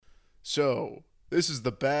So, this is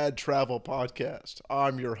the Bad Travel Podcast.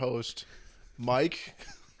 I'm your host, Mike.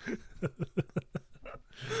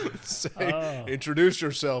 Introduce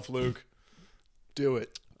yourself, Luke. Do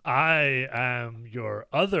it. I am your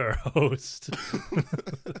other host.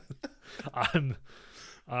 I'm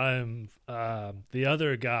the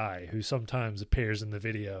other guy who sometimes appears in the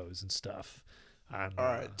videos and stuff. And, all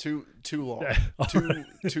right, too long. Already.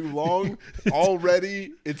 Too long.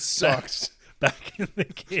 Already, it sucks. Back in the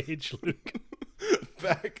cage, Luke.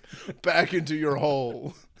 back into your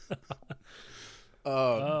hole.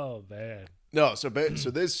 Oh man. No, so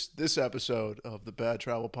this episode of the Bad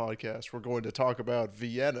Travel Podcast, we're going to talk about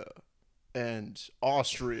Vienna and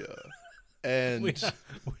Austria and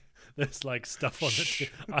there's like stuff on the.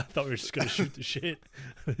 I thought we were just gonna shoot the shit.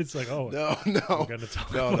 It's like, oh no, we're gonna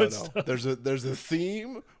talk about stuff. There's a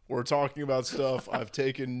theme. We're talking about stuff. I've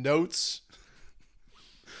taken notes.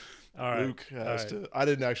 All right, Luke has to. I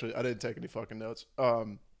didn't take any fucking notes.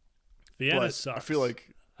 Vienna sucks. I feel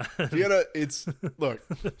like Vienna. Look.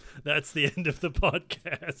 That's the end of the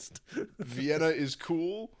podcast. Vienna is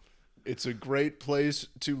cool. It's a great place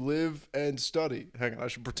to live and study. Hang on, I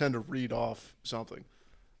should pretend to read off something.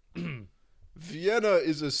 Vienna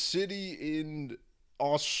is a city in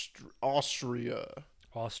Austria.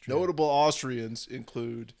 Notable Austrians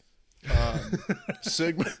include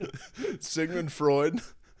Sigmund Freud.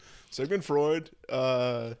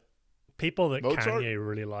 People that Mozart? Kanye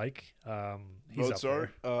really like. He's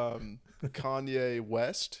Mozart. Up there. Kanye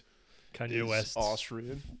West. Kanye West,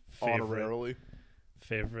 Austrian, honorarily.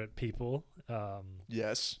 Favorite people.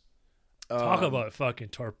 Yes. Talk about fucking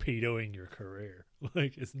torpedoing your career.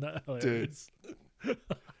 Like, isn't that hilarious? Dude.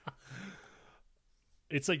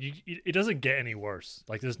 It's like it doesn't get any worse.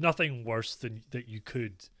 Like, there's nothing worse than that you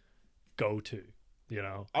could go to. You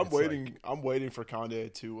know, I'm waiting for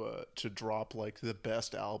Kanye to drop like the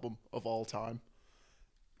best album of all time.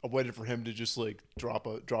 I'm waiting for him to just like drop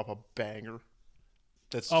a banger.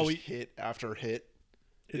 That's just hit after hit.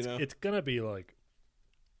 It's gonna be like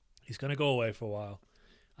he's gonna go away for a while,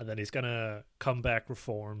 and then he's gonna come back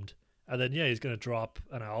reformed, and then he's gonna drop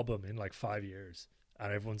an album in like 5 years,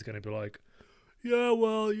 and everyone's gonna be like, yeah,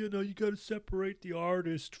 well, you got to separate the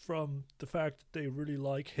artist from the fact that they really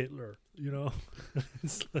like Hitler,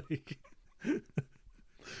 It's like...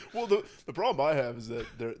 Well, the problem I have is that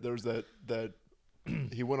there's that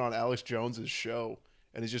he went on Alex Jones's show,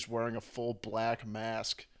 and he's just wearing a full black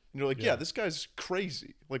mask. And you're like, yeah, this guy's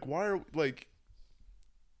crazy. Like, why are, like...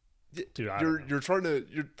 Dude, you're trying to...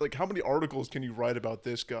 You're like, how many articles can you write about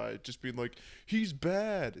this guy? Just being like, he's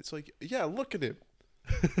bad. It's like, yeah, look at him.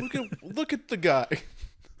 Look at the guy.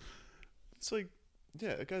 It's like,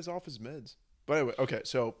 yeah, that guy's off his meds. But anyway, okay,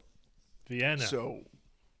 so Vienna. So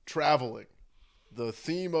traveling. The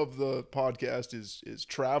theme of the podcast is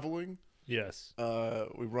traveling. Yes.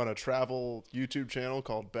 We run a travel YouTube channel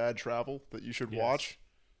called Bad Travel that you should watch.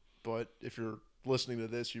 But if you're listening to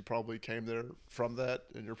this, you probably came there from that,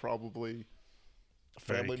 and you're probably a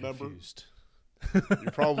family member.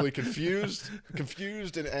 You're probably confused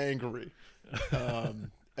and angry,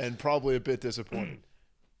 and probably a bit disappointed.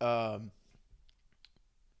 So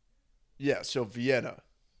Vienna.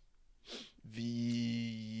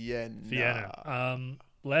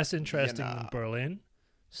 Less interesting than Berlin.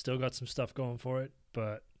 Still got some stuff going for it,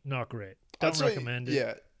 but not great. Don't recommend it.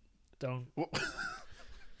 Yeah. Don't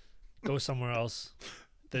go somewhere else.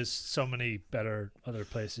 There's so many better other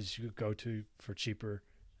places you could go to for cheaper,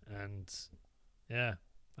 and I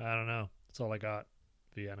don't know. That's all I got.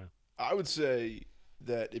 Vienna. I would say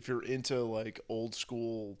that if you're into like old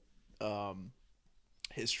school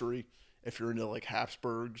history, if you're into like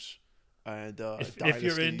Habsburgs and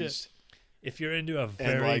dynasties, if you're into a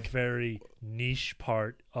very niche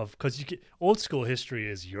part of, because old school history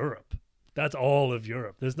is Europe. That's all of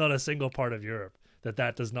Europe. There's not a single part of Europe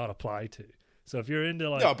that does not apply to. So if you're into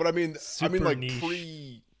like I mean like niche,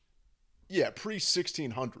 pre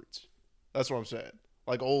 1600s. That's what I'm saying.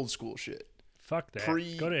 Like old school shit. Fuck that.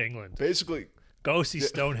 Go to England. Basically, go see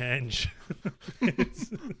Stonehenge.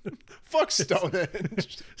 Fuck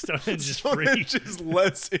Stonehenge. Stonehenge is free. Stonehenge is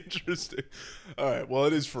less interesting. All right, well,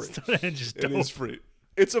 it is free. Stonehenge is dope. It is free.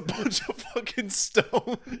 It's a bunch of fucking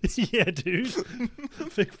stones. Yeah, dude.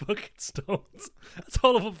 Big fucking stones. That's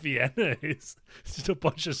all of what Vienna is. It's just a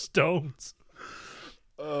bunch of stones.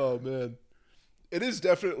 Oh man, it is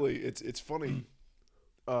definitely. It's funny,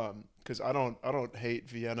 because I don't hate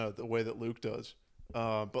Vienna the way that Luke does.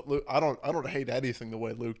 But Luke, I don't hate anything the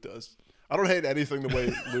way Luke does. I don't hate anything the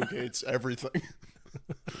way Luke hates everything.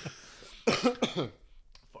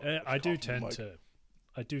 I do tend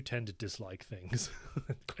to dislike things.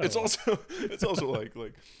 It's also like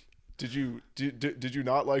did you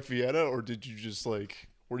not like Vienna, or did you just like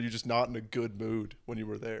were you just not in a good mood when you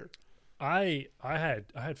were there? I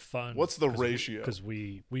had fun. What's the ratio? Because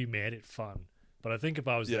we made it fun. But I think if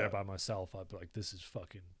I was Yeah. there by myself, I'd be like, this is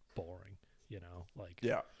fucking boring. Like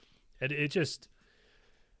Yeah. it just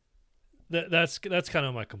that's kind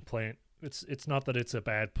of my complaint. It's not that it's a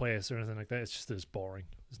bad place or anything like that. It's just that it's boring.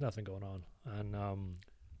 There's nothing going on, and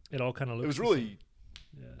it all kind of looks.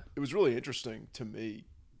 It was really interesting to me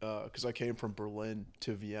because I came from Berlin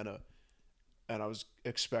to Vienna, and I was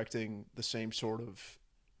expecting the same sort of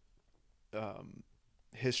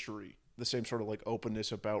history, the same sort of like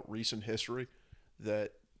openness about recent history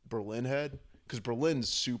that Berlin had. Because Berlin's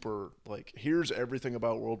super like, here's everything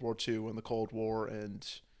about World War II and the Cold War and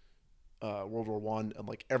World War One and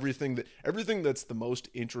like everything that's the most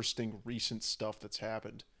interesting recent stuff that's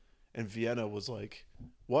happened. And Vienna was like,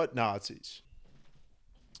 what Nazis?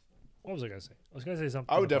 What was I gonna say? I was gonna say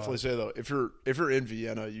something. I would definitely say though, if you're in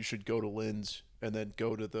Vienna, you should go to Linz and then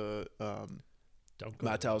go to the don't go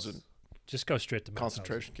Mauthausen. Just go straight to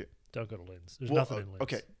concentration camp. Don't go to Linz. There's nothing in Linz.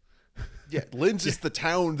 Okay. Yeah, Linz is the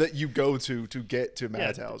town that you go to get to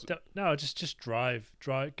Mauthausen. Yeah, no, just drive,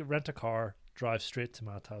 rent a car, drive straight to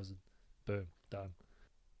Mauthausen. Boom, done.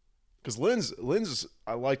 Because Linz,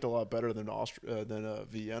 I liked a lot better than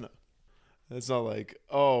Vienna. It's not like,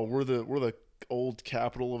 oh, we're the old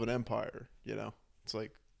capital of an empire. It's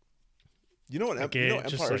like,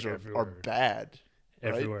 empires are bad.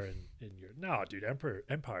 Right? Everywhere in Europe. No, dude,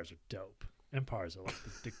 empires are dope. Empires are like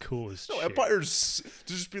the coolest. No, shit. empires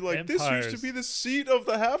to just be like, this used to be the seat of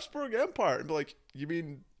the Habsburg Empire, and be like, you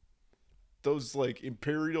mean those like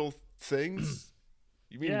imperial things?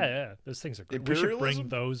 You mean yeah, those things are great. We should bring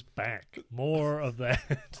those back. More of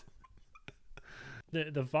that.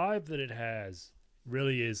 The vibe that it has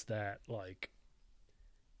really is that like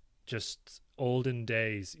just olden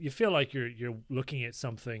days. You feel like you're looking at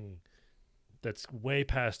something that's way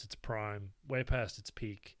past its prime, way past its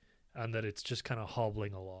peak, and that it's just kind of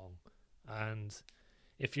hobbling along. And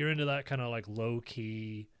if you're into that kind of like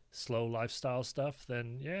low-key, slow lifestyle stuff,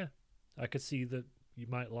 then yeah, I could see that you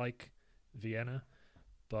might like Vienna.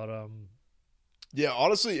 But yeah,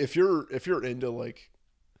 honestly, if you're into like,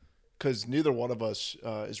 because neither one of us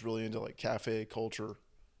is really into like cafe culture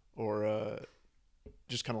or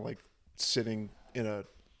just kind of like sitting in a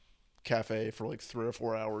cafe for like 3 or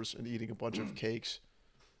 4 hours and eating a bunch of cakes.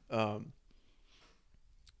 I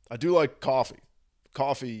do like coffee.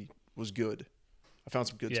 Coffee was good. I found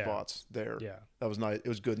some good spots there. Yeah, that was nice. It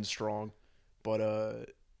was good and strong, but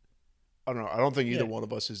I don't know. I don't think either one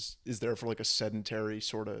of us is there for like a sedentary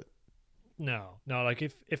sort of no. Like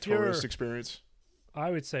if tourist experience. I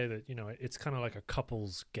would say that it's kind of like a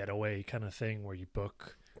couple's getaway kind of thing where you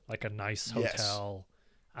book like a nice hotel,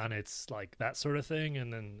 and it's like that sort of thing,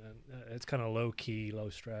 and then it's kind of low key, low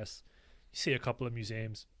stress. You see a couple of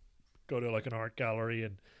museums, go to like an art gallery,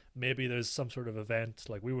 and maybe there's some sort of event.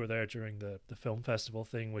 Like we were there during the film festival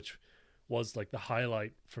thing, which was like the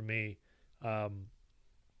highlight for me.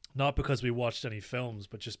 Not because we watched any films,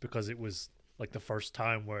 but just because it was like the first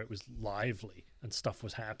time where it was lively and stuff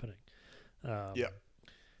was happening.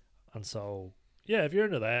 And so, yeah, if you're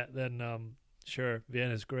into that, then sure,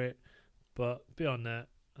 Vienna's great. But beyond that,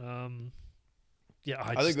 I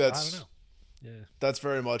think that's, I don't know. Yeah, that's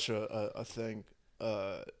very much a thing.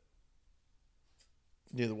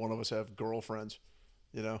 Neither one of us have girlfriends,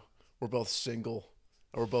 we're both single,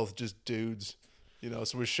 or we're both just dudes,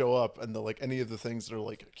 so we show up and like any of the things that are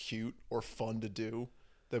like cute or fun to do,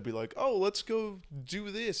 they'd be like, oh, let's go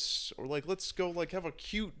do this, or like let's go like have a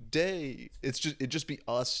cute day. It'd just be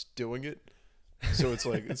us doing it. So it's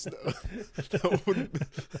like it's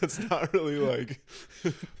not really like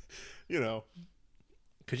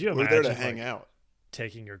Could you imagine we're there to hang out,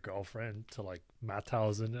 taking your girlfriend to like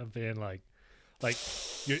Mauthausen and being like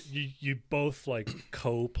you both like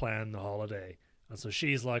co-plan the holiday, and so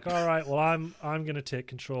she's like, all right, well I'm gonna take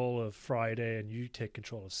control of Friday and you take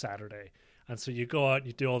control of Saturday. And so you go out and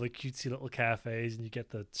you do all the cutesy little cafes and you get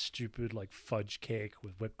the stupid like fudge cake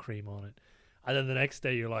with whipped cream on it. And then the next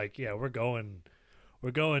day you're like, yeah, we're going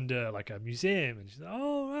to like a museum. And she's like,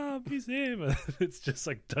 oh, wow, museum. And it's just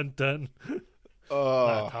like dun.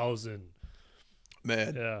 Mauthausen.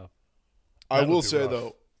 Man. Yeah. I will say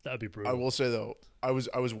though. That'd be brutal. I will say though, I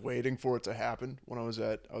was waiting for it to happen when I was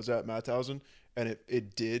at Mauthausen, and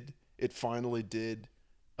it finally did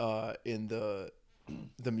in the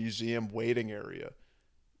museum waiting area,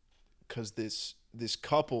 because this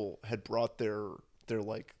couple had brought their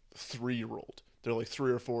like 3-year-old, their like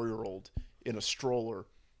 3 or 4-year-old in a stroller,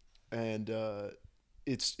 and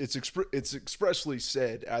it's expressly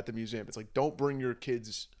said at the museum. It's like, don't bring your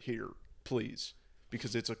kids here, please,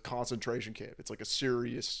 because it's a concentration camp. It's like a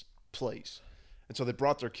serious place. And so they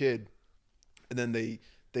brought their kid, and then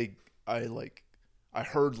I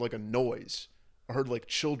heard like a noise. I heard like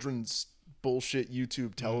children's bullshit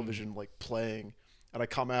YouTube television like playing, and I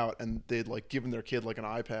come out and they'd like given their kid like an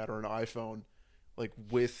iPad or an iPhone, like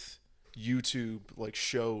with YouTube like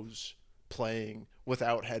shows playing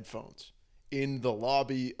without headphones in the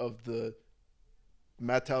lobby of the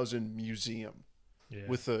Mauthausen Museum,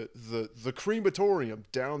 with the crematorium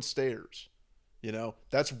downstairs. You know,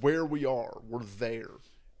 that's where we are. We're there,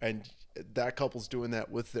 and that couple's doing that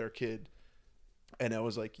with their kid. And I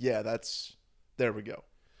was like, yeah, there we go.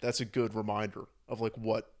 That's a good reminder of like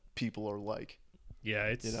what people are like.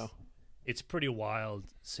 Yeah, it's pretty wild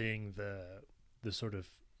seeing the sort of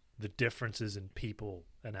the differences in people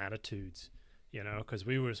and attitudes, you know, because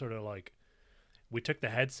we were sort of like, we took the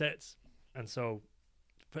headsets, and so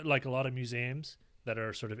like a lot of museums that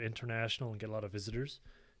are sort of international and get a lot of visitors,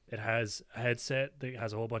 it has a headset that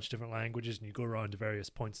has a whole bunch of different languages, and you go around to various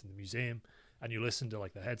points in the museum and you listen to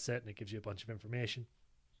like the headset, and it gives you a bunch of information.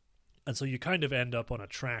 And so you kind of end up on a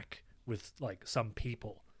track with like some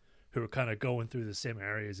people who are kind of going through the same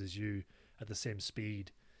areas as you at the same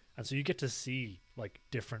speed. And so you get to see like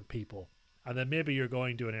different people. And then maybe you're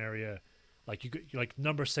going to an area like you're like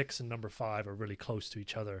number 6 and number 5 are really close to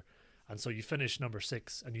each other. And so you finish number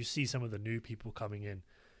 6 and you see some of the new people coming in,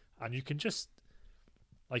 and you can just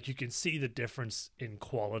like, you can see the difference in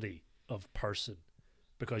quality of person,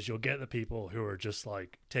 because you'll get the people who are just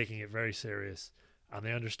like taking it very serious and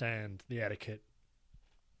they understand the etiquette.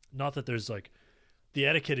 Not that there's like, the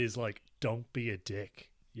etiquette is like, don't be a dick,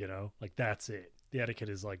 you know, like that's it. The etiquette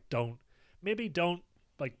is like, don't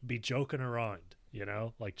like be joking around, you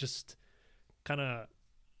know, like just kind of,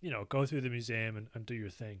 you know, go through the museum and do your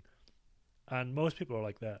thing. And most people are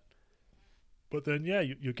like that. But then, yeah,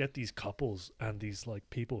 you get these couples and these like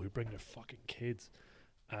people who bring their fucking kids,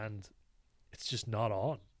 and it's just not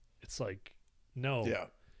on. It's like, no, Yeah.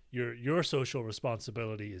 Your social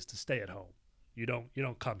responsibility is to stay at home. You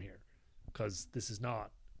don't come here, because this is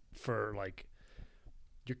not for like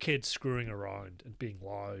your kids screwing around and being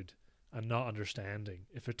loud and not understanding.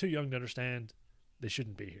 If they're too young to understand, they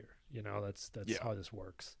shouldn't be here. You know, that's how this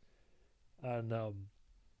works. And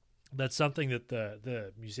that's something that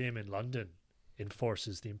the museum in London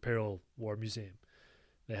enforces, the Imperial War Museum.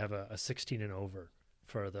 They have a 16 and over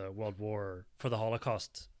for the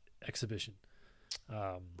Holocaust exhibition.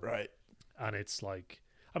 Right. And it's like,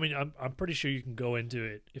 I mean, I'm pretty sure you can go into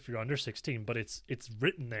it if you're under 16, but it's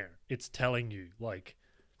written there. It's telling you like,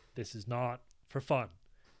 this is not for fun.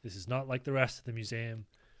 This is not like the rest of the museum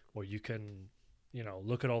where you can, you know,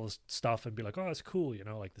 look at all this stuff and be like, oh, that's cool, you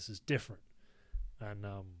know, like this is different. And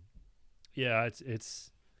yeah, it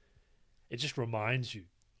just reminds you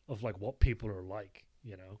of like what people are like,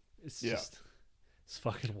 you know. It's just, it's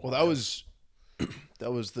fucking wild. Well,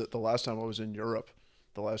 that was the last time I was in Europe,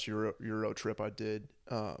 the last Euro trip I did,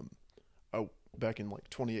 back in like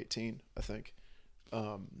 2018, I think.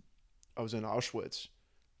 I was in Auschwitz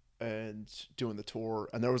and doing the tour,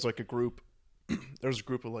 and there was like a group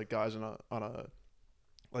of like guys on a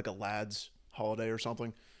like a lads holiday or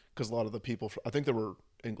something, because a lot of the people, I think they were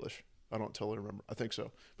English. I don't totally remember. I think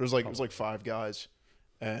so. But it was like 5 guys,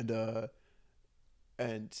 and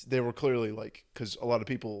they were clearly like, because a lot of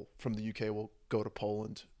people from the UK will go to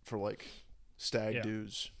Poland for like stag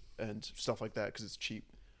do's and stuff like that because it's cheap.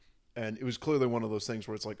 And it was clearly one of those things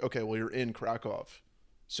where it's like, okay, well, you're in Krakow,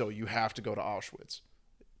 so you have to go to Auschwitz.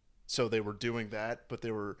 So they were doing that, but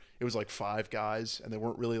it was like 5 guys, and they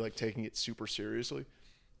weren't really like taking it super seriously.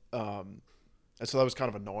 And so that was kind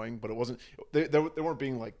of annoying, but it wasn't, they weren't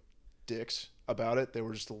being like dicks about it. They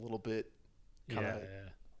were just a little bit kind of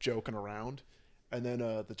joking around. And then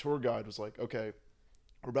the tour guide was like, okay,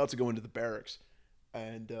 we're about to go into the barracks,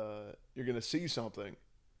 and you're going to see something.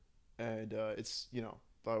 And it's, you know,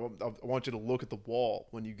 I want you to look at the wall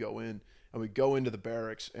when you go in. And we go into the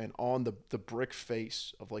barracks, and on the brick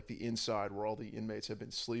face of like the inside where all the inmates had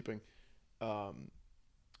been sleeping,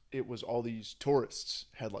 it was all these tourists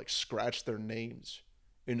had like scratched their names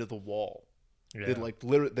into the wall. Yeah. They'd like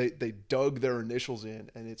literally they dug their initials in,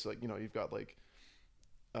 and it's like, you know, you've got like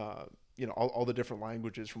you know, all the different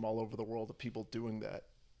languages from all over the world of people doing that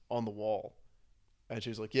on the wall. And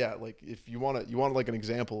she's like, yeah, like if you want like an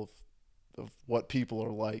example of what people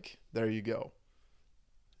are like, there you go.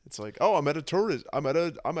 It's like, oh, I'm at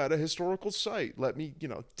a historical site. Let me, you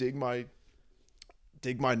know, dig my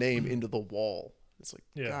name into the wall. It's like,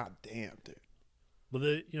 God damn, dude. Well,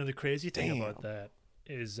 the crazy thing about that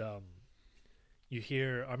is, you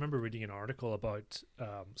hear. I remember reading an article about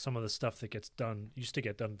some of the stuff that used to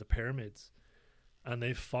get done at the pyramids, and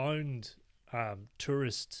they found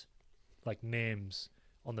tourist like names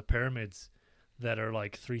on the pyramids that are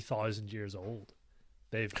like 3,000 years old.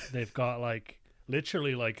 They've got like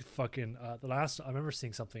literally like fucking the last I remember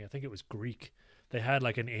seeing something, I think it was Greek. They had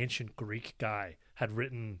like an ancient Greek guy had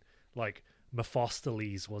written like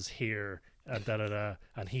Mephistopheles was here and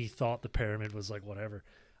and he thought the pyramid was like whatever.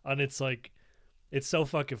 And it's like it's so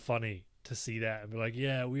fucking funny to see that and be like,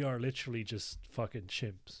 yeah, we are literally just fucking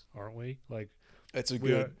chimps, aren't we? Like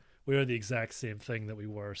we are the exact same thing that we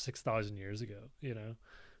were 6,000 years ago, you know?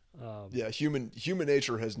 Yeah, human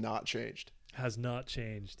nature has not changed. Has not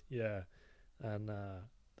changed, yeah. And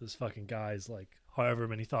those fucking guys, like, however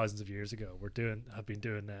many thousands of years ago, have been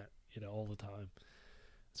doing that, you know, all the time.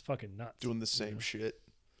 It's fucking nuts. Doing the same shit.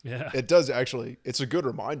 Yeah. It does actually. It's a good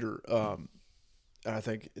reminder. And I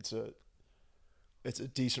think it's a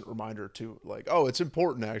decent reminder to, like, oh, it's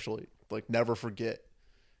important actually. Like, never forget.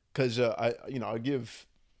 Because I give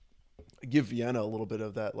Vienna a little bit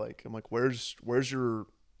of that. Like, I'm like, where's your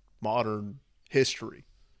modern history?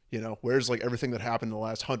 You know, where's like everything that happened in the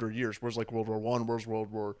last 100 years? Where's like World War I? Where's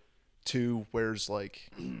World War II? Where's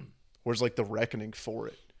like the reckoning for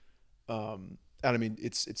it? And I mean,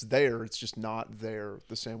 it's there. It's just not there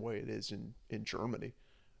the same way it is in Germany.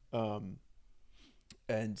 And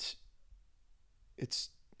it's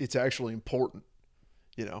actually important.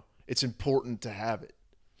 You know, it's important to have it,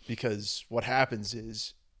 because what happens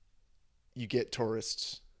is you get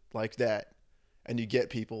tourists like that, and you get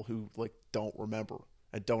people who like don't remember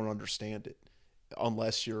and don't understand it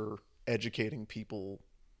unless you're educating people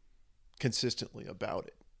consistently about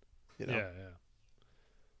it. You know?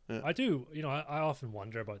 Yeah. I do, you know, I often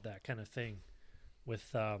wonder about that kind of thing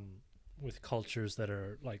with cultures that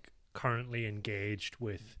are like currently engaged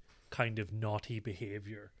with kind of naughty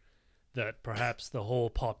behavior that perhaps the whole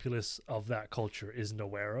populace of that culture isn't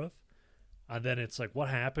aware of. And then it's like, what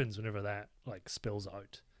happens whenever that like spills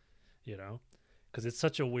out, you know? Because it's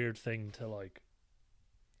such a weird thing to like,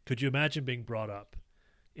 could you imagine being brought up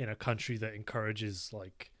in a country that encourages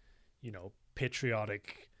like, you know,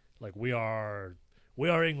 patriotic, like we are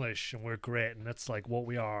English and we're great and that's like what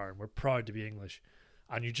we are and we're proud to be English,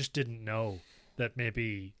 and you just didn't know that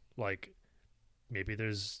maybe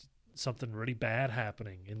there's something really bad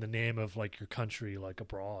happening in the name of like your country, like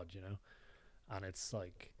abroad, you know? And it's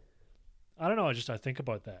like, I don't know. I think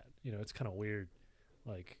about that, you know, it's kind of weird.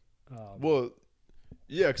 Like, well,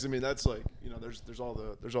 yeah. Cause I mean, that's like, you know, there's all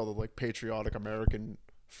the like patriotic American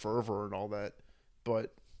fervor and all that,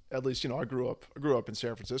 but at least, you know, I grew up in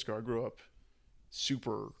San Francisco. I grew up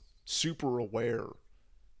super, super aware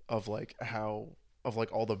of like all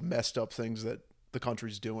the messed up things that the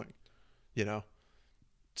country's doing, you know?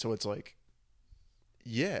 So it's like,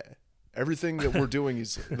 yeah, everything that we're doing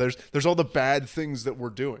is there's all the bad things that we're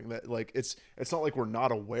doing that like, it's not like we're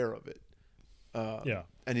not aware of it. Yeah.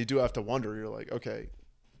 And you do have to wonder, you're like, okay,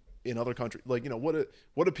 in other countries, like, you know, what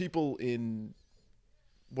do people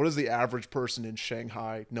what does the average person in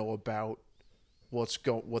Shanghai know about what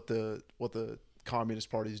the Communist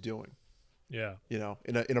Party is doing? Yeah. You know,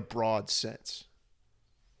 in a broad sense.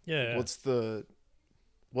 Yeah.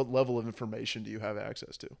 What level of information do you have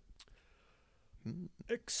access to?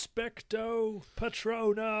 Expecto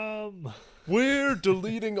Patronum. We're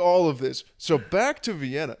deleting all of this. So back to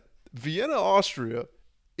Vienna. Vienna, Austria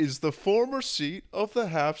is the former seat of the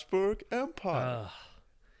Habsburg Empire.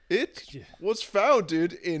 It was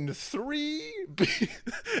founded in 3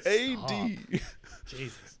 AD.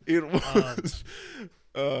 Jesus. It was.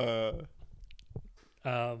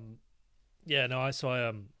 Yeah. No. I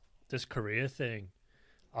this Korea thing.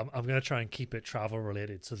 I'm gonna try and keep it travel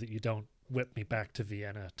related so that you don't whip me back to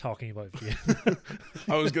Vienna talking about Vienna.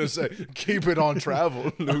 I was gonna say keep it on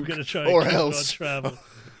travel, Luke, I'm gonna try and keep it on travel.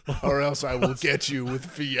 Or else I will get you with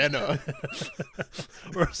Vienna.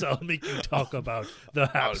 Or else I'll make you talk about the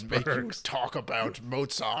Habsburgs. I'll make you talk about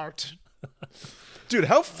Mozart. Dude,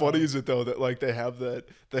 how funny is it though that like they have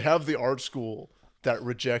the art school that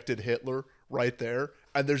rejected Hitler right there,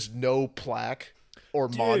 and there's no plaque or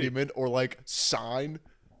monument or like sign.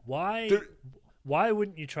 Why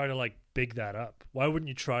wouldn't you try to like big that up? Why wouldn't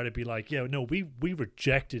you try to be like, yeah, no, we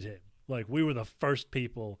rejected him. Like we were the first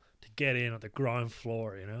people to get in on the ground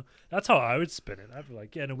floor, you know? That's how I would spin it. I'd be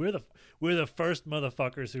like, yeah, no, we're the first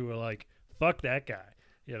motherfuckers who were like, fuck that guy,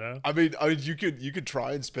 you know? I mean you could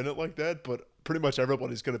try and spin it like that, but pretty much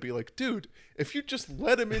everybody's gonna be like, dude, if you just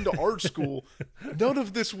let him into art school, none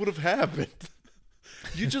of this would have happened.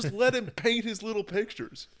 You just let him paint his little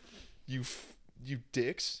pictures. You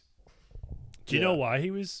dicks. Do you know why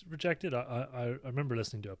he was rejected? I remember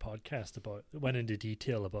listening to a podcast about it went into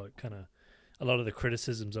detail about kind of a lot of the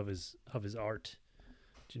criticisms of his art.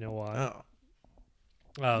 Do you know why? Oh.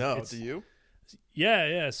 No, do you?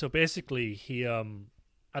 Yeah. So basically, he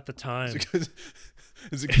at the time,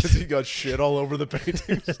 is it because he got shit all over the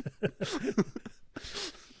paintings?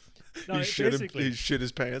 No, he shit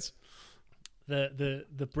his pants.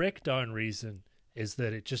 The breakdown reason is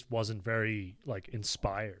that it just wasn't very like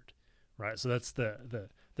inspired, right? So that's the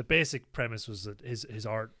basic premise was that his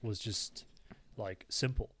art was just like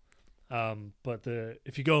simple. But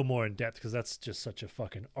if you go more in depth, because that's just such a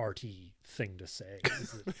fucking arty thing to say,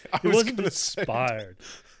 it wasn't inspired.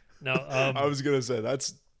 No, I was gonna say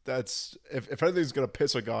that's if anything's gonna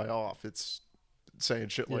piss a guy off, it's saying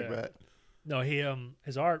shit like that. No, he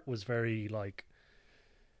his art was very like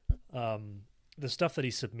the stuff that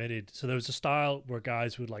he submitted. So there was a style where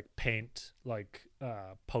guys would like paint like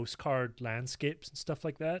postcard landscapes and stuff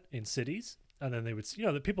like that in cities, and then they would,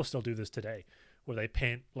 the people still do this today, where they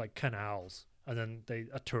paint like canals and then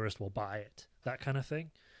a tourist will buy it, that kind of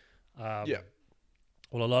thing. Well,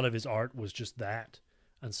 a lot of his art was just that,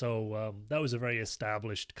 and so that was a very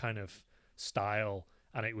established kind of style,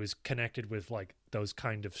 and it was connected with like those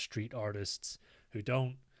kind of street artists who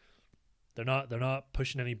they're not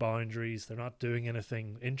pushing any boundaries, they're not doing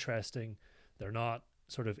anything interesting, they're not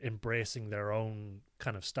sort of embracing their own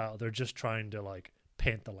kind of style, they're just trying to like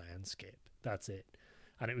paint the landscape, that's it.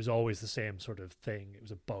 And it was always the same sort of thing. It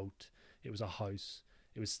was a boat, it was a house,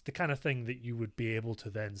 it was the kind of thing that you would be able to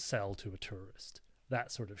then sell to a tourist,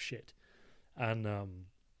 that sort of shit. And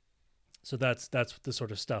so that's the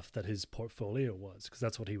sort of stuff that his portfolio was, because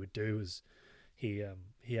that's what he would do. Is he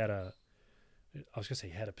had a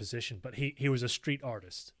position, but he was a street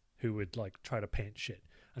artist who would like try to paint shit,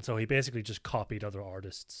 and so he basically just copied other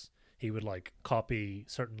artists. He would like copy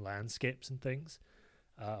certain landscapes and things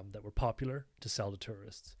that were popular to sell to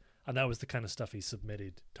tourists, and that was the kind of stuff he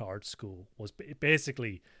submitted to art school. Was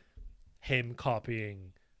basically him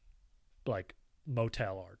copying like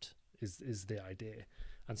motel art is the idea.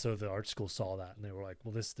 And so the art school saw that, and they were like,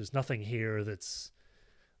 well, there's nothing here that's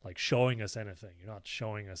like showing us anything. You're not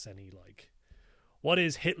showing us any like, what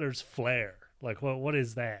is Hitler's flair? Like, what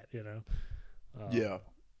is that? Yeah.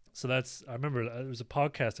 So I remember there was a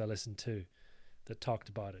podcast I listened to that talked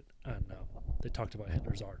about it, and they talked about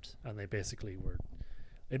Hitler's art, and they basically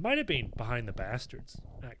it might have been Behind the Bastards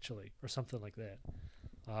actually, or something like that.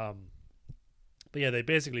 But yeah, they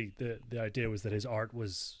basically the idea was that his art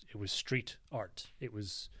was street art. It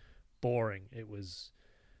was boring. It was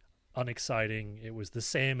unexciting. It was the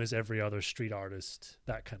same as every other street artist.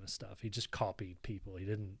 That kind of stuff. He just copied people. He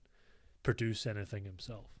didn't produce anything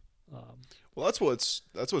himself. Well, that's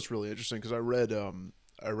what's really interesting, because I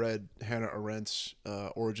read Hannah Arendt's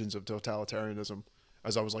Origins of Totalitarianism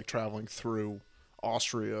as I was like traveling through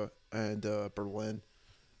Austria and Berlin,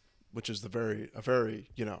 which is a very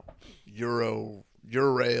Eurail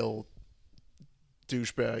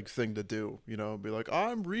douchebag thing to do, be like,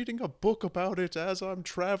 I'm reading a book about it as I'm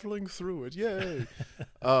traveling through it, yay.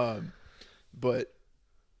 But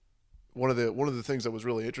one of the things that was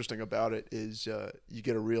really interesting about it is you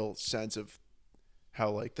get a real sense of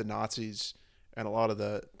how like the Nazis and a lot of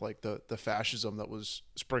the fascism that was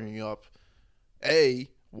springing up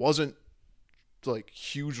wasn't like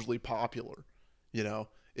hugely popular.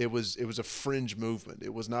 It was a fringe movement.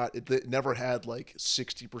 It was not. It never had like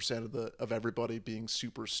 60% of everybody being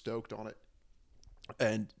super stoked on it.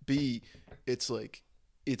 And B, it's like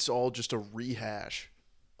it's all just a rehash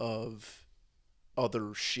of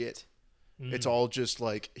other shit. It's all just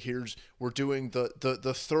like, we're doing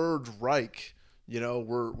the Third Reich.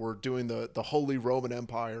 We're doing the Holy Roman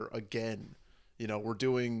Empire again. We're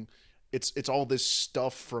doing it's all this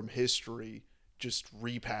stuff from history just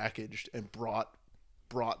repackaged and brought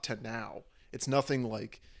to now. It's nothing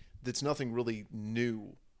really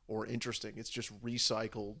new or interesting. It's just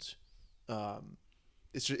recycled.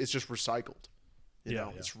 It's just recycled.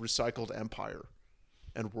 It's recycled empire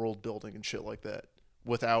and world building and shit like that,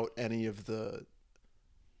 without any of the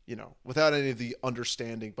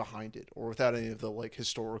understanding behind it, or without any of the like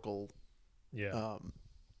historical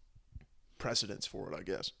precedents for it, I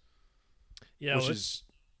guess. Yeah,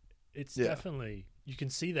 it's definitely, you can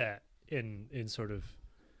see that in sort of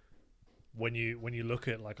when you look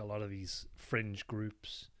at like a lot of these fringe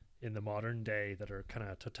groups in the modern day that are kind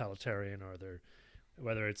of totalitarian, or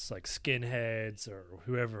whether it's like skinheads or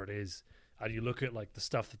whoever it is, and you look at like the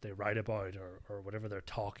stuff that they write about or whatever they're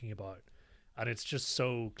talking about, and it's just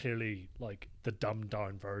so clearly like the dumbed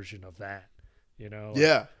down version of that, you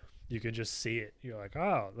can just see it. You're like,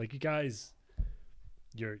 oh, like, you guys,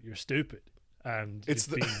 you're stupid. and It's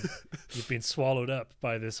you've been swallowed up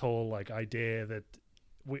by this whole like idea that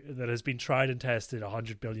that has been tried and tested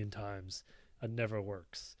 100 billion times and never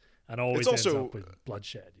works, and always ends up with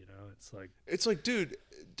bloodshed. You know, it's like, dude,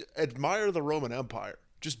 admire the Roman Empire.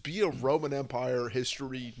 Just be a Roman Empire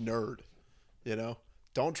history nerd. You know,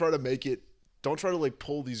 don't try to like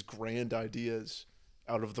pull these grand ideas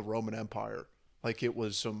out of the Roman Empire like it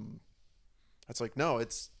was some. It's like, no,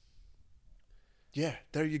 it's. Yeah,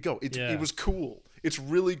 there you go. It was cool. It's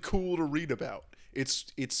really cool to read about.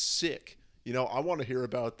 It's sick. You know, I want to hear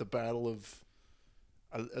about the Battle of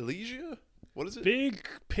Alesia. What is it? Big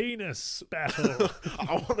penis battle.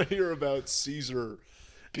 I want to hear about Caesar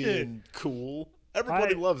being cool.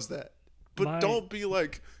 Everybody loves that. But don't be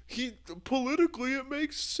like, politically it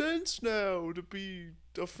makes sense now to be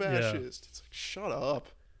a fascist. Yeah. It's like, shut up.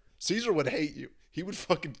 Caesar would hate you. He would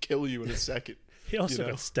fucking kill you in a second. He also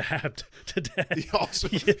got stabbed to death. He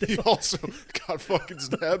also got fucking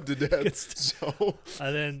stabbed to death. So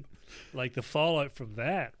and then like the fallout from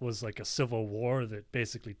that was like a civil war that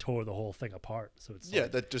basically tore the whole thing apart. So it's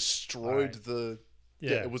that destroyed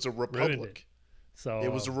it was a republic. So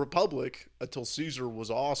it was a republic until Caesar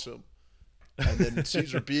was awesome. And then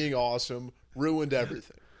Caesar being awesome ruined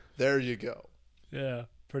everything. There you go. Yeah,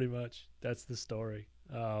 pretty much. That's the story.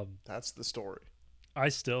 That's the story.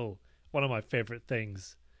 One of my favorite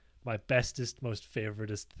things, my bestest, most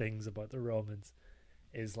favoritist things about the Romans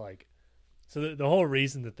is like, so the whole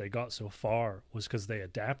reason that they got so far was because they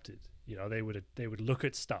adapted. You know, they would look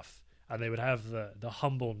at stuff and they would have the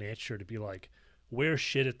humble nature to be like, we're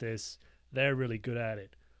shit at this. They're really good at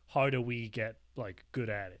it. How do we get like good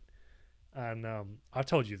at it? And I've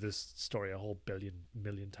told you this story a whole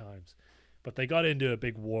million times, but they got into a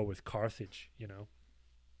big war with Carthage, you know,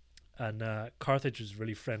 and Carthage was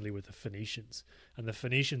really friendly with the Phoenicians, and the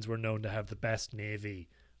Phoenicians were known to have the best navy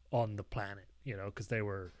on the planet, you know, because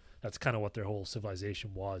that's kind of what their whole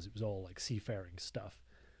civilization was. It was all like seafaring stuff.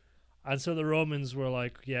 And so the Romans were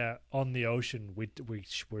like, yeah, on the ocean,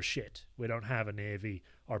 we're shit. We don't have a navy.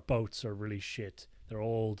 Our boats are really shit. They're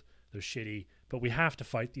old. They're shitty. But we have to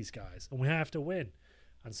fight these guys, and we have to win.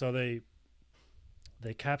 And so they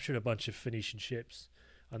captured a bunch of Phoenician ships,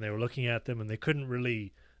 and they were looking at them, and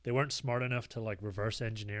they weren't smart enough to like reverse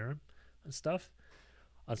engineer them and stuff.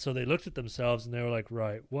 And so they looked at themselves, and they were like,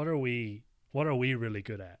 right, what are we really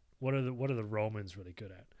good at? What are the Romans really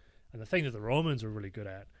good at? And the thing that the Romans were really good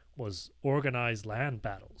at was organized land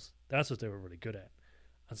battles. That's what they were really good at.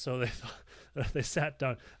 And so they sat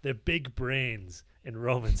down. Their big brains in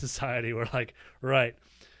Roman society were like, right,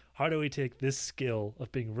 how do we take this skill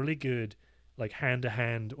of being really good, like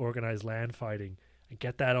hand-to-hand organized land fighting, and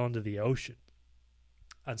get that onto the ocean?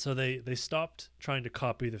 And so they stopped trying to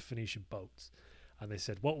copy the Phoenician boats. And they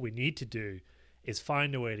said, what we need to do is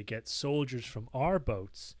find a way to get soldiers from our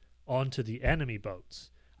boats onto the enemy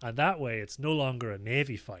boats. And that way it's no longer a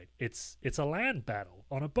navy fight. It's a land battle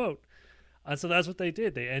on a boat. And so that's what they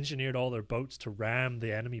did. They engineered all their boats to ram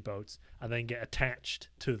the enemy boats and then get attached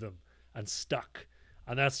to them and stuck.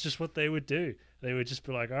 And that's just what they would do. They would just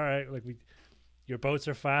be like, all right, like your boats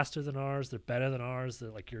are faster than ours. They're better than ours. They're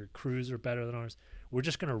like your crews are better than ours. We're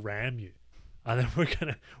just going to ram you. And then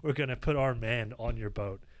we're gonna put our men on your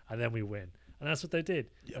boat, and then we win. And that's what they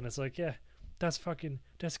did. Yep. And it's like, yeah, that's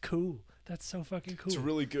cool. That's so fucking cool. It's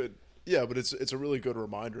really good. Yeah, but it's a really good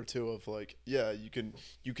reminder too of like, yeah, you can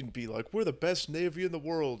be like, we're the best navy in the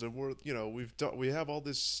world, and we're, you know, we have all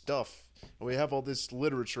this stuff, and we have all this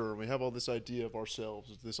literature, and we have all this idea of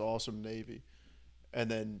ourselves as this awesome navy,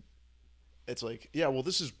 and then it's like, yeah, well,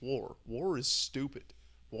 this is war. War is stupid.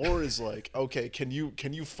 War is like, okay, can you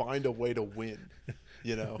find a way to win?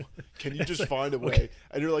 You know, can you just find a way? Okay.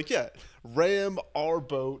 And you're like, yeah, ram our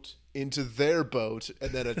boat into their boat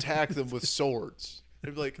and then attack them with swords.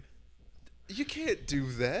 And be like, you can't do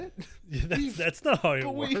that. Yeah, that's not how it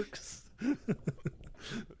works.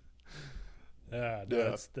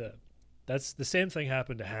 That's the same thing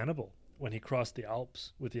happened to Hannibal when he crossed the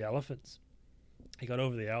Alps with the elephants. He got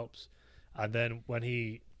over the Alps, and then when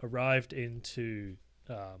he arrived into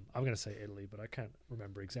I'm going to say Italy, but I can't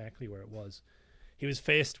remember exactly where it was. He was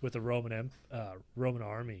faced with a Roman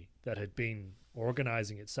army that had been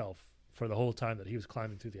organizing itself for the whole time that he was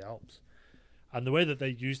climbing through the Alps. And the way that they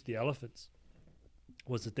used the elephants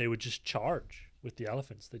was that they would just charge with the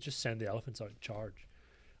elephants. They just send the elephants out and charge.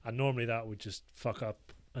 And normally that would just fuck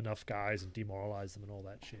up enough guys and demoralize them and all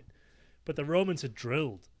that shit. But the Romans had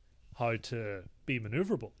drilled how to be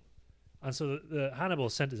maneuverable. And so the Hannibal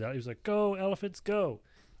sent his out. He was like, go, elephants, go.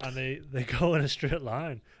 And they go in a straight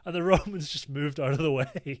line. And the Romans just moved out of the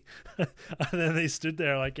way. And then they stood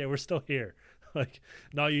there like, yeah, we're still here. Like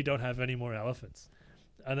now you don't have any more elephants,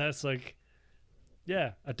 and that's like,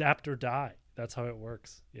 yeah, adapt or die. That's how it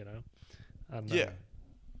works, you know. And Yeah.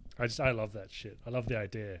 I love that shit. I love the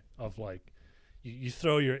idea of like you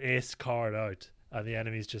throw your ace card out and the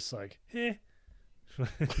enemy's just like, eh.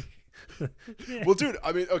 Well, dude,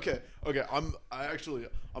 I mean, okay. I'm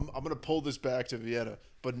gonna pull this back to Vienna,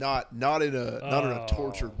 but not in a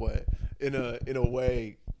tortured way, in a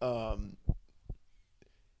way, because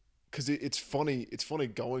it's funny. It's funny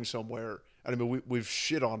going somewhere, and I mean, we've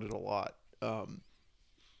shit on it a lot,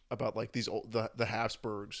 about like these the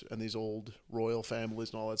Habsburgs and these old royal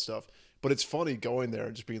families and all that stuff. But it's funny going there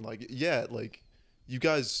and just being like, yeah, like you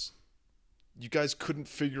guys couldn't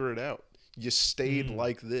figure it out. You stayed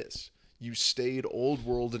like this. You stayed old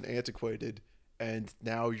world and antiquated, and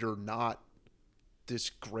now you're not this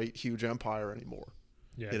great huge empire anymore.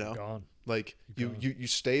 Yeah, you know, you're gone. like you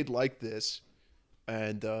stayed like this,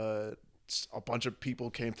 and a bunch of people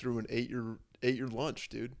came through and ate your lunch,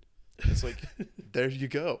 dude. It's like, there you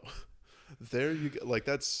go. Like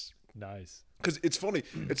that's nice. Because it's funny.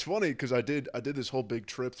 It's funny because I did this whole big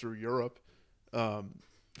trip through Europe,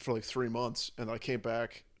 for like 3 months, and I came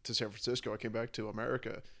back to San Francisco. I came back to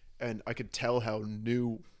America, and I could tell how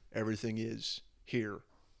new everything is here.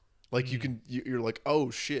 Like you're like,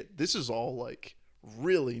 oh shit, this is all like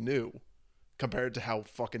really new compared to how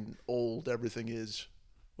fucking old everything is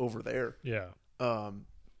over there. Yeah. And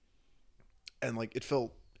like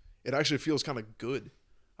it actually feels kind of good.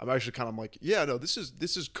 I'm actually kind of like, yeah, no, this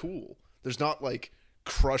is cool. There's not like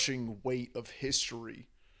crushing weight of history,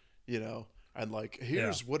 you know, and like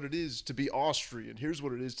here's what it is to be Austrian. Here's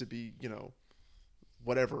what it is to be, you know,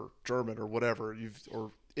 whatever, German or whatever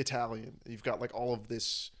or Italian. You've got like all of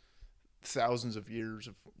this thousands of years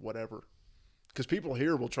of whatever. Because people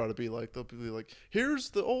here will try to be like, they'll be like,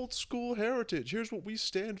 here's the old school heritage. Here's what we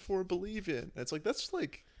stand for and believe in. And it's like, that's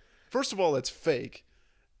like, first of all, that's fake.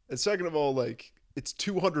 And second of all, like, it's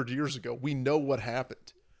 200 years ago. We know what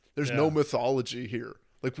happened. There's no mythology here.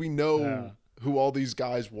 Like, we know who all these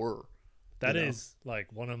guys were. That is like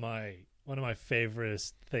one of my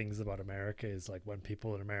favorite things about America is like when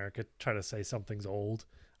people in America try to say something's old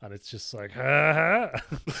and it's just like, ha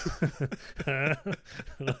ha.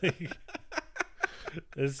 Like,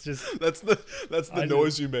 it's just that's the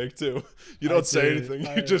noise you make too. You don't say anything.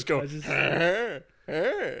 You just go.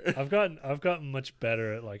 I've gotten much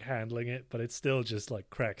better at like handling it, but it still just like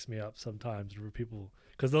cracks me up sometimes where people,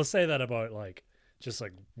 because they'll say that about like just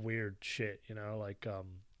like weird shit, you know,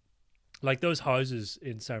 like those houses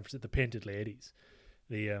in San Francisco, the Painted Ladies,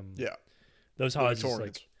 those houses,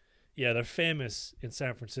 like, yeah, they're famous in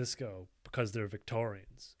San Francisco because they're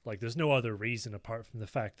Victorians. Like, there's no other reason apart from the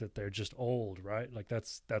fact that they're just old, right? Like,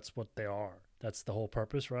 that's what they are. That's the whole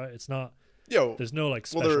purpose, right? It's not. There's no like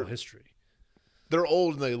special history. They're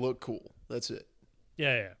old and they look cool. That's it.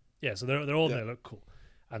 Yeah. So they're old and they look cool.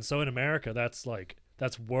 And so in America,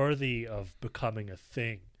 that's worthy of becoming a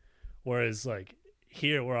thing. Whereas like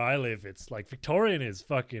here where I live, it's like Victorian is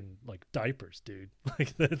fucking like diapers, dude.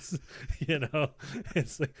 Like that's, you know,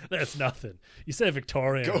 it's like that's nothing. You say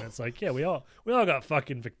Victorian, and it's like, yeah, we all got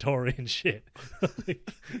fucking Victorian shit. Like,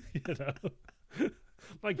 you know.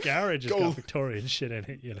 My garage has got Victorian shit in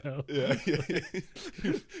it, you know? Yeah.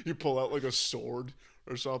 You pull out like a sword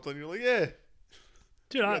or something. You're like, yeah.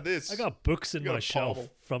 Dude, I got books in my shelf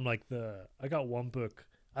from like I got one book.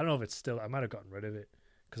 I don't know if it's still, I might have gotten rid of it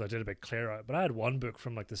because I did a bit clear out, but I had one book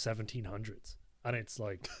from like the 1700s and it's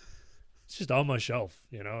like, it's just on my shelf,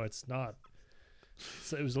 you know? It's not,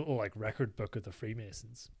 it was a little like record book of the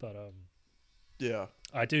Freemasons, but yeah.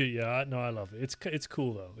 I do, yeah. No, I love it. It's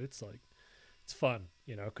cool though. It's like, it's fun,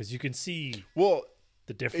 you know, because you can see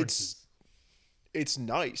the differences. It's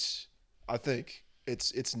nice. I think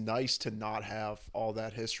it's nice to not have all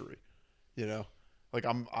that history, you know. Like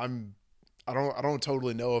I don't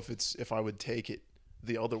totally know if I would take it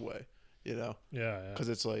the other way, you know. Yeah. Because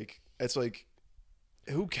it's like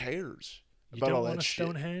who cares about all that shit?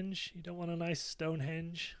 Stonehenge? You don't want a nice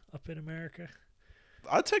Stonehenge up in America?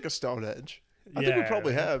 I'd take a Stonehenge. I think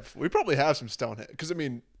we probably have some Stonehenge, because I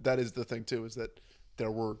mean that is the thing too, is that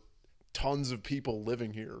there were tons of people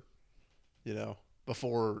living here, you know,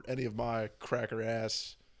 before any of my cracker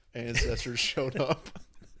ass ancestors showed up,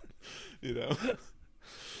 you know.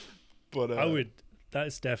 But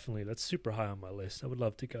that's super high on my list. I would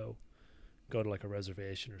love to go to like a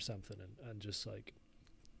reservation or something and just like,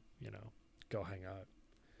 you know, go hang out,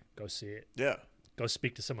 go see it. Yeah. Go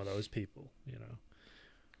speak to some of those people, you know.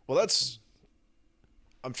 Well,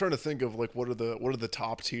 I'm trying to think of like what are the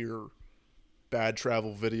top tier bad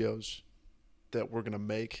travel videos that we're gonna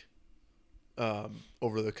make.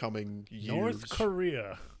 over the coming years. North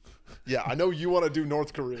Korea. Yeah, I know you want to do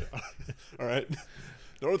North Korea. All right.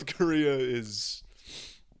 North Korea is.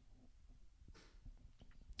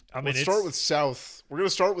 I mean, Let's start with South. We're going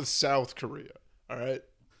to start with South Korea. All right.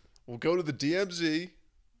 We'll go to the DMZ.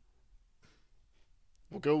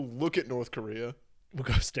 We'll go look at North Korea. We'll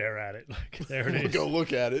go stare at it. Like, there it is. We'll go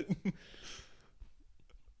look at it. It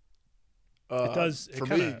does. For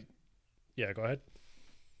me. Yeah, go ahead.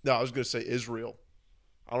 No, I was going to say Israel.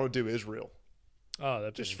 I want to do Israel. Oh,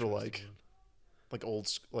 that's just for like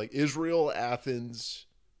Israel, Athens.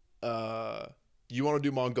 You want to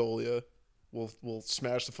do Mongolia? We'll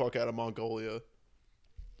smash the fuck out of Mongolia.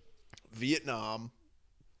 Vietnam.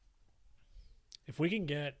 If we can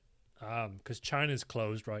get, because China's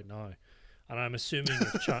closed right now, and I'm assuming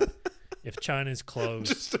if China's closed,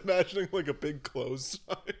 just imagining like a big close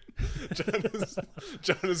sign.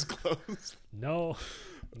 China's closed. No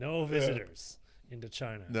visitors into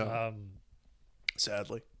China. No.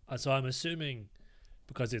 Sadly. So I'm assuming,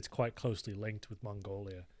 because it's quite closely linked with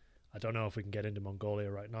Mongolia, I don't know if we can get into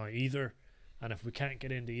Mongolia right now either. And if we can't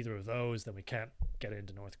get into either of those, then we can't get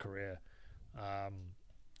into North Korea,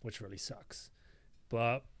 which really sucks.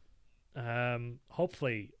 But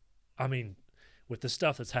hopefully, I mean, with the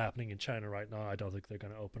stuff that's happening in China right now, I don't think they're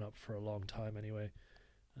going to open up for a long time anyway.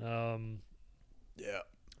 Yeah.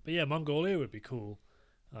 But yeah, Mongolia would be cool.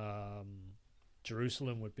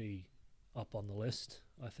 Jerusalem would be up on the list,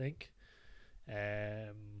 I think.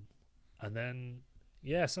 And then,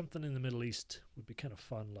 yeah, something in the Middle East would be kind of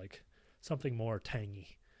fun, like something more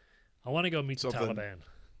tangy. I want to go meet the Taliban.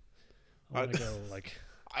 I want to go like.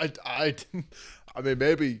 I mean,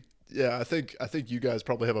 maybe. Yeah, I think you guys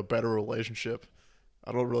probably have a better relationship.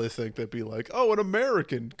 I don't really think they'd be like, oh, an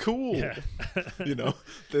American, cool. Yeah.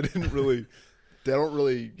 They didn't really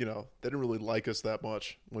like us that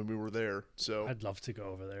much when we were there. So I'd love to go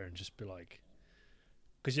over there and just be like,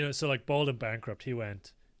 because so like Bald and Bankrupt, he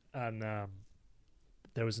went, and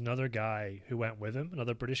there was another guy who went with him,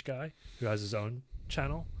 another British guy who has his own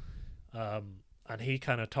channel, and he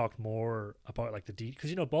kind of talked more about like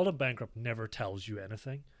because Bald and Bankrupt never tells you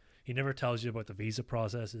anything. He never tells you about the visa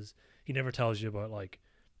processes. He never tells you about like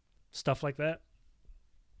stuff like that.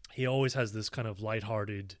 He always has this kind of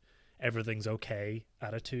lighthearted, everything's okay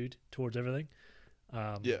attitude towards everything.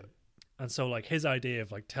 Yeah. And so like his idea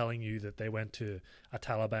of like telling you that they went to a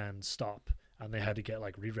Taliban stop and they had to get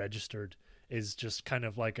like re-registered is just kind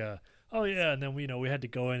of like oh yeah, and then we had to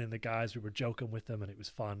go in and the guys, we were joking with them and it was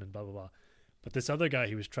fun and blah blah blah. But this other guy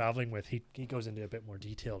he was traveling with, he goes into a bit more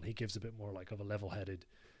detail and he gives a bit more like of a level-headed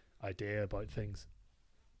idea about things.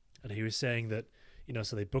 And he was saying that,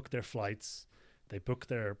 so they booked their flights, they booked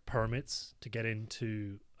their permits to get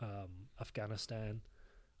into Afghanistan,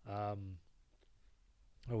 or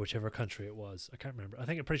whichever country it was. I can't remember. I'm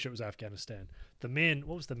pretty sure it was Afghanistan. What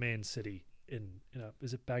was the main city in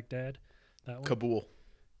is it Baghdad? That one?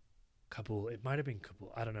 Kabul. It might have been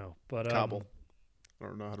Kabul. I don't know. But Kabul. I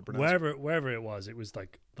don't know how to pronounce it. Wherever it was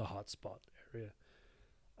like the hotspot area.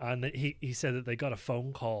 And he said that they got a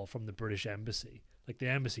phone call from the British embassy. Like the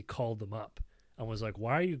embassy called them up and was like,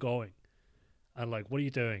 "Why are you going?" And like, "What are you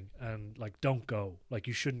doing?" And like, "Don't go. Like,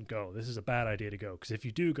 you shouldn't go. This is a bad idea to go. Because if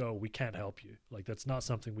you do go, we can't help you. Like, that's not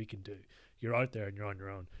something we can do. You're out there and you're on your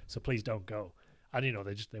own. So please don't go." And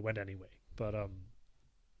they went anyway. But I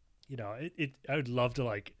would love to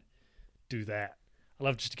like do that. I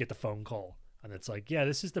love just to get the phone call and it's like, "Yeah,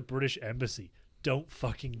 this is the British embassy. Don't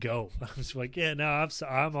fucking go." I was like, "Yeah, no,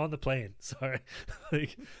 I'm on the plane. Sorry,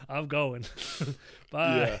 like, I'm going.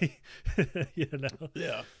 Bye." Yeah.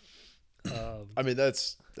 Yeah. I mean,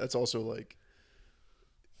 that's also like,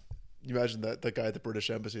 you imagine that guy at the British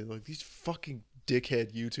embassy, like, these fucking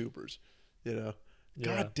dickhead YouTubers, Yeah.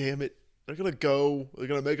 God damn it, they're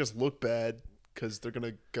gonna make us look bad because they're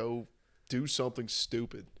gonna go do something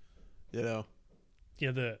stupid,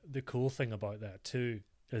 The cool thing about that too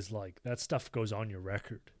is like that stuff goes on your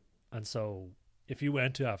record. And so if you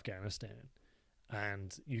went to Afghanistan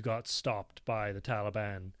and you got stopped by the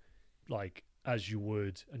Taliban, like as you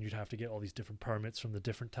would, and you'd have to get all these different permits from the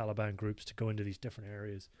different Taliban groups to go into these different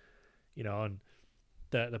areas, and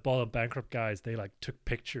the Bald and Bankrupt guys, they like took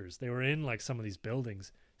pictures. They were in like some of these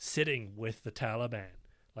buildings sitting with the Taliban,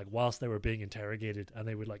 like whilst they were being interrogated, and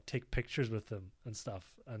they would like take pictures with them and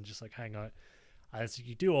stuff and just like hang out. And so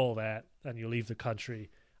you do all that and you leave the country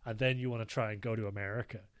and then you want to try and go to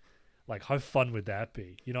America. Like, how fun would that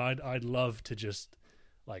be? I'd love to just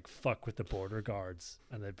like fuck with the border guards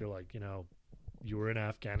and they'd be like, you were in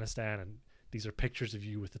Afghanistan and these are pictures of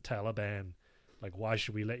you with the Taliban. Like, why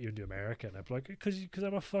should we let you into America? And I'd be like, because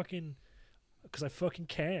Because I fucking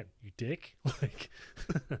can, you dick. Like,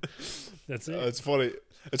 that's it. It's funny.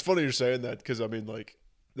 It's funny you're saying that because I mean, like,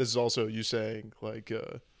 this is also you saying like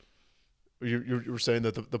you were saying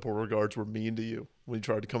that the border guards were mean to you when you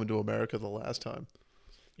tried to come into America the last time.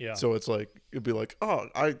 Yeah. So it's like it'd be like, oh,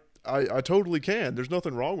 I totally can. There's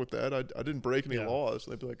nothing wrong with that. I didn't break any laws.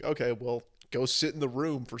 And they'd be like, okay, well, go sit in the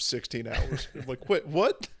room for 16 hours. I'm like, wait,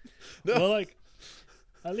 what? No. Well, like,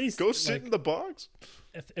 at least go sit in the box.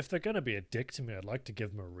 If they're gonna be a dick to me, I'd like to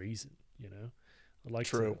give them a reason. You know, I'd like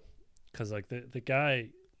True. Because like the guy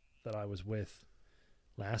that I was with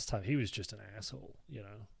last time, he was just an asshole. You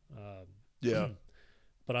know. Yeah.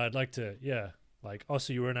 But I'd like to, like, oh,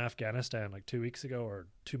 so you were in Afghanistan like 2 weeks ago or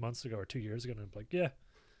 2 months ago or 2 years ago? And I'm like, yeah.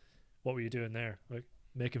 What were you doing there? Like,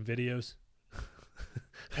 making videos,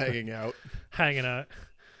 hanging out,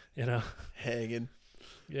 you know, hanging.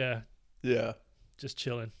 Yeah. Yeah. Just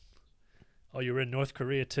chilling. Oh, you were in North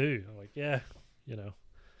Korea too? I'm like, yeah, you know,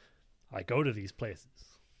 I go to these places.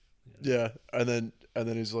 You know? Yeah. And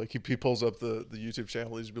then he's like, he pulls up the YouTube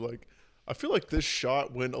channel. He's be like, I feel like this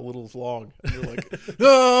shot went a little long. And you're like,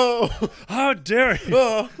 no, how dare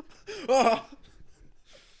you?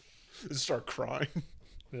 Just start crying.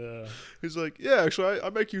 Yeah. He's like, yeah, actually, I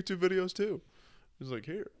make YouTube videos too. He's like,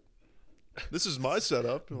 here, this is my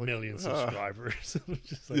setup. Like, million subscribers.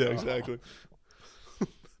 Just like, yeah, exactly.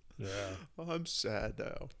 Yeah. I'm sad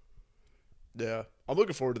now. Yeah, I'm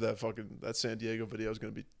looking forward to that San Diego video is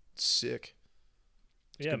going to be sick.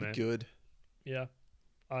 It's yeah, gonna be good. Yeah,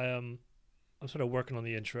 I'm sort of working on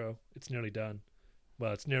the intro. It's nearly done.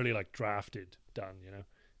 Well, it's nearly like drafted, done. You know,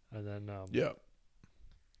 and then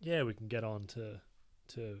yeah, we can get on to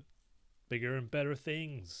bigger and better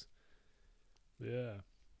things. Yeah.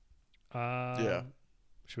 Yeah.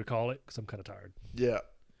 Should we call it? Because I'm kind of tired. Yeah,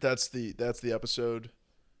 that's the episode.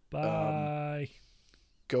 Bye.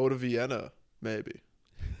 Go to Vienna, maybe.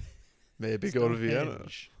 Maybe go to Vienna.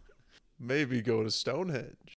 Maybe go to Stonehenge.